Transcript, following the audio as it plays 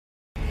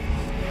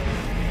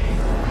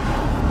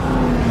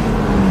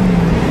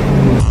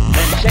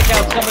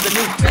some of the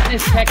new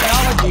fitness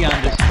technology on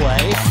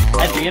display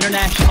at the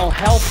International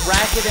Health,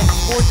 Racket, and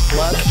Sports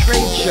Club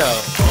trade show.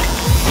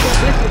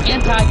 This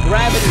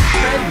anti-gravity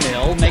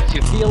treadmill makes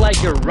you feel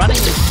like you're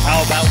running. How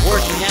about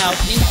working out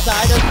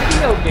inside a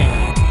video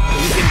game?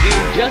 You can do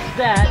just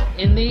that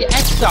in the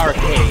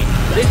X-Arcade.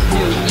 This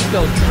new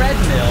Eco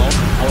treadmill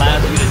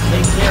allows you to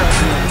take care of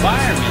the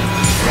environment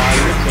while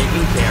you're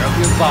taking care of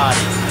your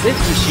body. This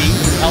machine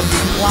can help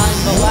you climb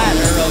the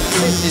ladder of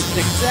fitness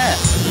success.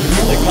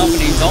 The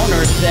company's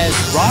owner says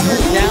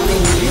Robert Downey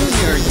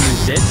Jr.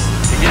 used it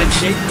to get in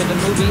shape for the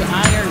movie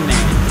Iron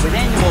Man, with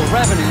annual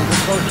revenues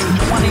approaching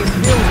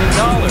 $20 billion.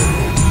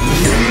 You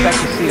can expect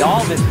to see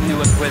all this new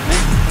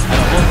equipment at a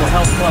local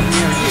health club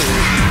near you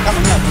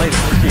coming up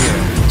later this year.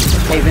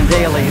 Haven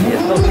Daily, the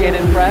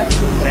Associated Press,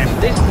 and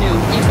this new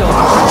Eco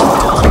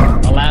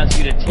treadmill allows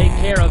you to take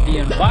care of the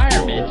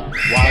environment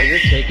while you're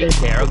taking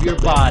care of your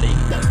body.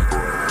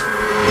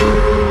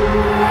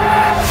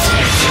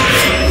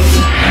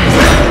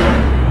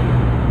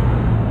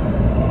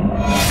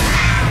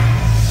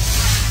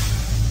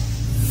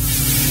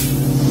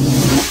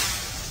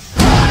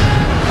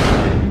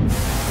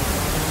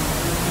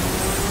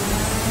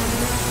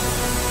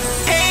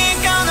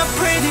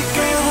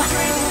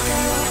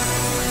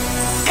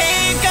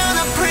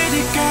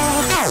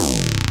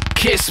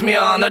 Kiss me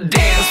on the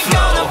dance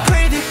floor,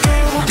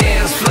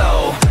 dance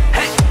floor,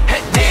 hey,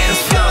 hey, dance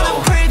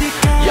floor.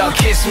 Y'all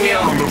kiss me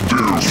on the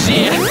dance floor.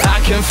 Yeah, I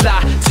can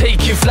fly,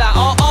 take you fly,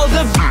 all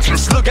the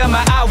bitches look at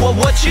my eye, well,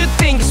 what you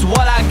think is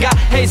what I got?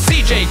 Hey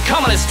CJ,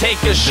 come on, let's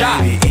take a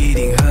shot. Baby, 一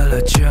定喝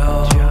了酒，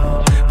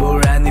不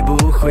然你不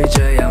会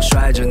这样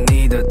甩着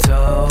你的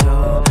头。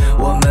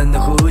我们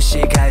的呼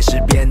吸开始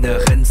变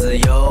得很自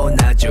由，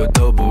那就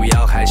都不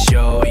要害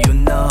羞 ，You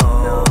know,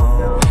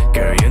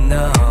 girl, you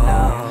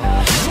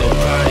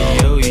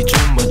know。Party 有一种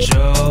魔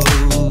咒，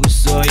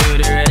所有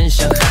的人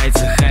像孩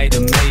子嗨得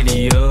没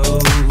理由。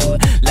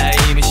来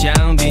一杯香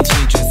槟，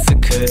庆祝此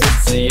刻的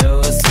自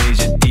由，随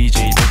着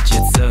DJ 的节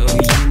奏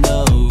 ，You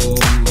know,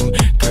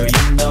 girl,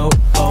 you know,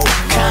 oh,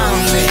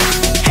 come me.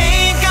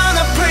 Hey, got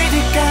a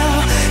pretty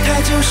girl， 她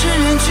就是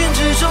人群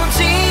之中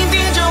紧盯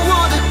着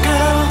我的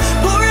girl，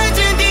 不人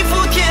间地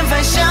覆天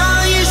翻，像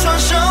一双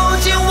手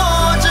紧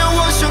握着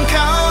我胸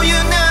口 ，You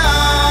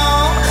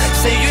know,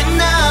 say you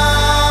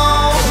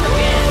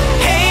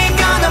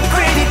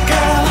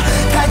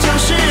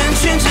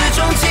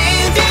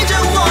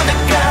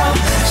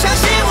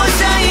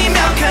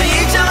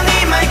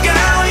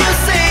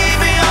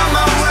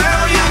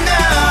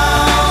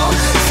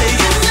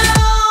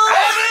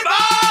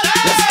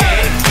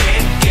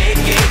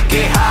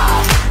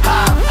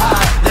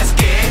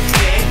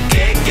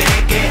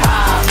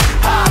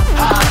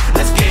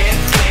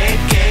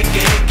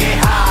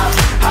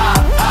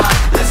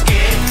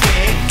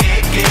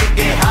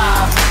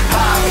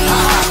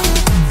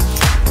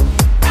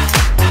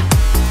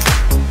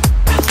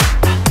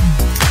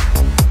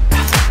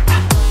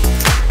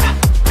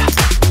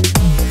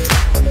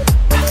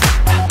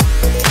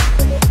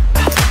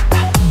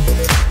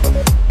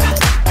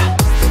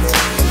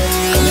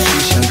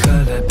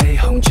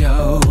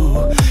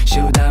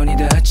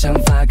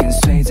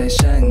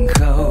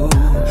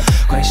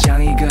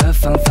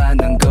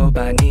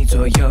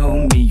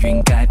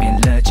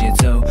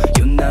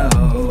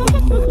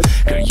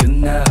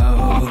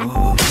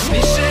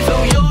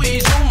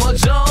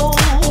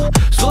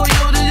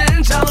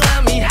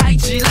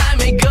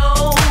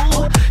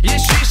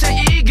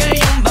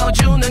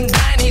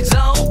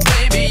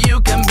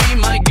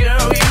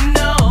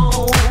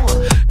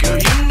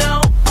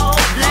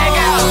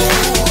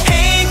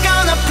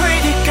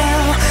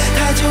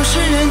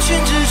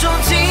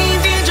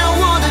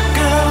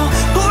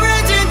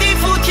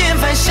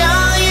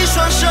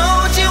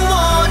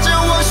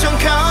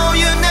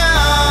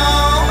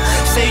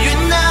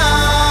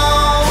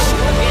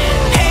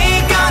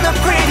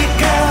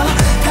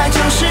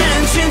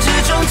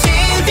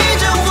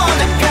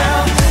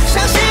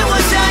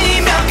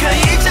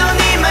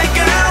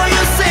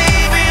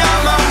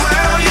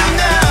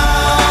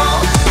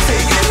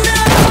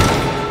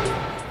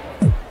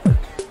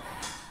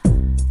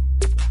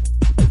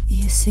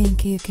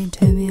Think you can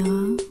turn me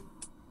on?